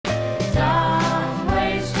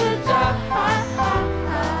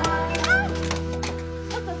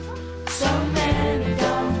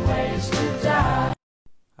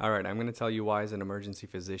Alright, I'm going to tell you why as an emergency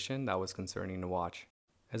physician that was concerning to watch,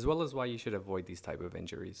 as well as why you should avoid these type of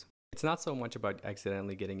injuries. It's not so much about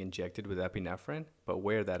accidentally getting injected with epinephrine, but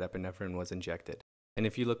where that epinephrine was injected. And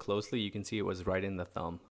if you look closely, you can see it was right in the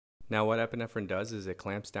thumb. Now what epinephrine does is it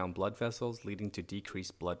clamps down blood vessels, leading to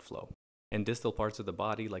decreased blood flow. And distal parts of the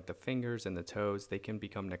body, like the fingers and the toes, they can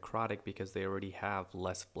become necrotic because they already have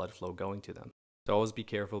less blood flow going to them. So always be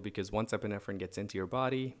careful, because once epinephrine gets into your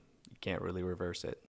body, you can't really reverse it.